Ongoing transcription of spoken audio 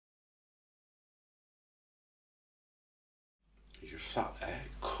just sat there,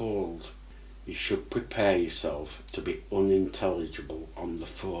 cold. You should prepare yourself to be unintelligible on the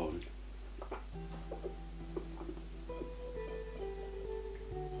phone.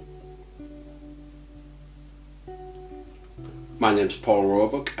 My name's Paul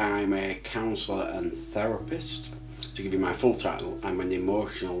Roebuck. I'm a counsellor and therapist. To give you my full title, I'm an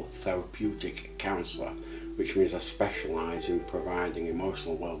emotional therapeutic counsellor, which means I specialise in providing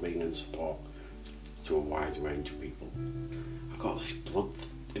emotional well-being and support to a wide range of people. I've got this blood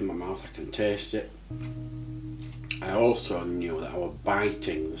in my mouth, I can taste it. I also knew that I was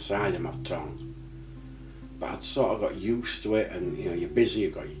biting the side of my tongue, but I'd sort of got used to it, and you know, you're busy,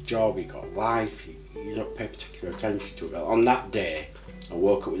 you've got your job, you've got life, you don't pay particular attention to it. On that day, I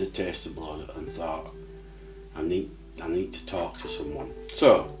woke up with a taste of blood and thought, I need to talk to someone.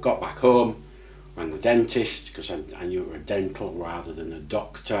 So, got back home, rang the dentist, because I knew it was a dental rather than a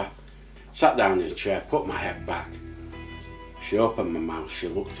doctor. Sat down in a chair, put my head back. She opened my mouth, she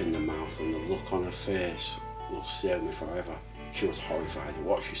looked in the mouth, and the look on her face will stay with me forever. She was horrified, and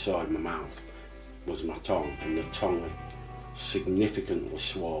what she saw in my mouth was my tongue, and the tongue had significantly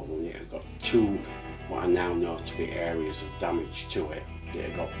swollen. It had got two, what I now know to be areas of damage to it. It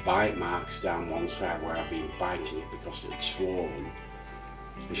had got bite marks down one side where I'd been biting it because it had swollen.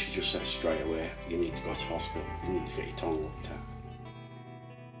 And she just said straight away, you need to go to hospital, you need to get your tongue looked at.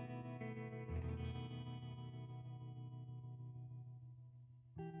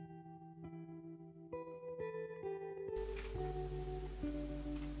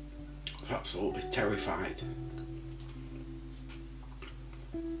 I was absolutely terrified.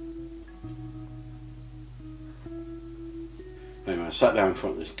 Anyway, I sat down in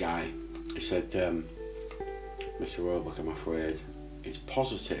front of this guy. He said, Mr. Roebuck, I'm afraid it's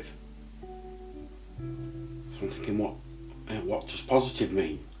positive. So I'm thinking, what does positive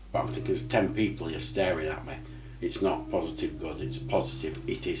mean? But I'm thinking there's 10 people here staring at me. It's not positive good, it's positive,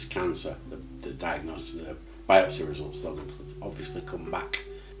 it is cancer. The diagnosis, the biopsy results, they'll obviously come back.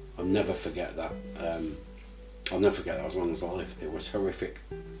 I'll never forget that. I'll never forget that as long as I live. It was horrific.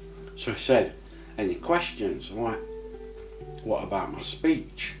 So he said, any questions? I'm like, what about my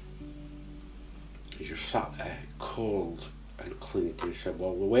speech? He just sat there, cold and clinical. He said,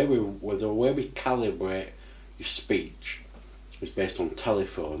 well, the way we calibrate your speech is based on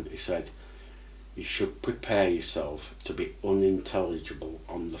telephone. He said, you should prepare yourself to be unintelligible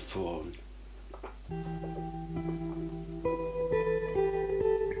on the phone.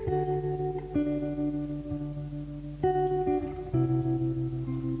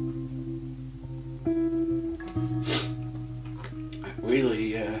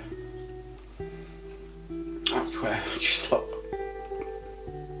 Really, that's where I just thought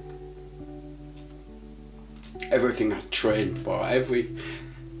everything I trained for, every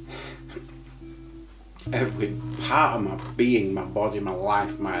part of my being, my body, my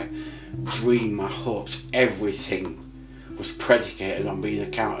life, my dream, my hopes, everything was predicated on being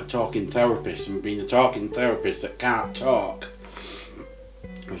a talking therapist, and being a talking therapist that can't talk.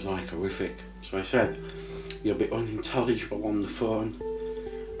 It was like horrific. So I said, you'll be unintelligible on the phone.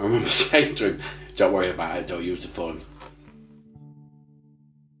 I remember saying to him, don't worry about it, don't use the phone.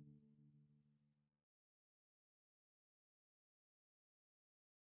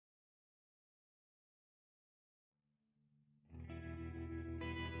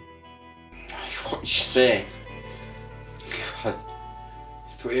 What you say? I've had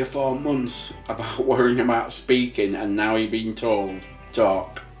 3 or 4 months about worrying about speaking, and now you're being told,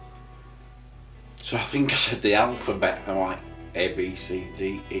 talk. So I think I said the alphabet. I'm like, A, B, C,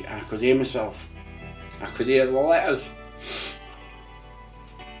 D, E. I could hear myself. I could hear the letters.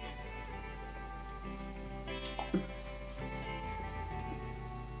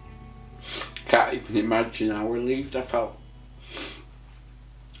 Can't even imagine how relieved I felt.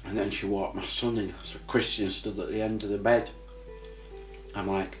 And then she walked my son in. So Christian stood at the end of the bed. I'm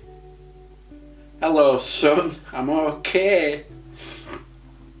like, hello son, I'm okay.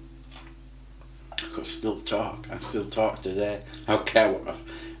 I could still talk. I still talk today.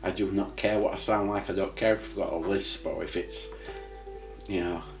 I do not care what I sound like. I don't care if I've got a lisp or if it's, you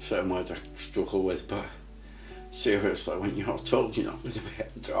know, certain words I struggle with. But seriously, when you're told you're not going to be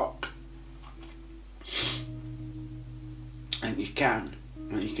able to talk, and you can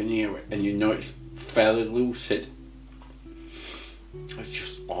hear it, and you know it's fairly lucid, it's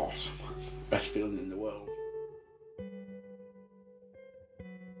just awesome. Best feeling in the world.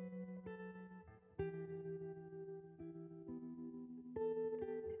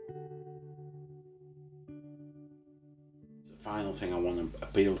 The final thing I want to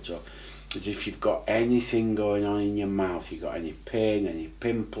appeal to is if you've got anything going on in your mouth, you've got any pain, any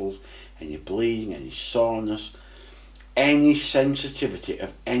pimples, any bleeding, any soreness, any sensitivity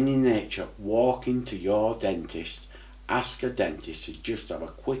of any nature, walk into your dentist, ask a dentist to just have a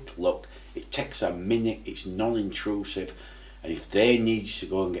quick look. It takes a minute, it's non-intrusive, and if they need you to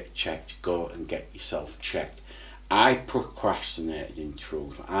go and get checked, go and get yourself checked. I procrastinated, in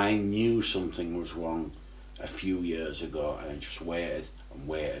truth. I knew something was wrong a few years ago, and I just waited and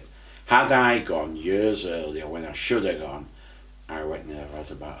waited. Had I gone years earlier when I should have gone, I reckon I've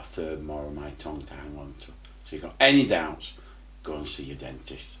had about a third more of my tongue time on to. So if you've got any doubts, go and see your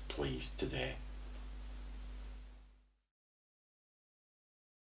dentist, please, today.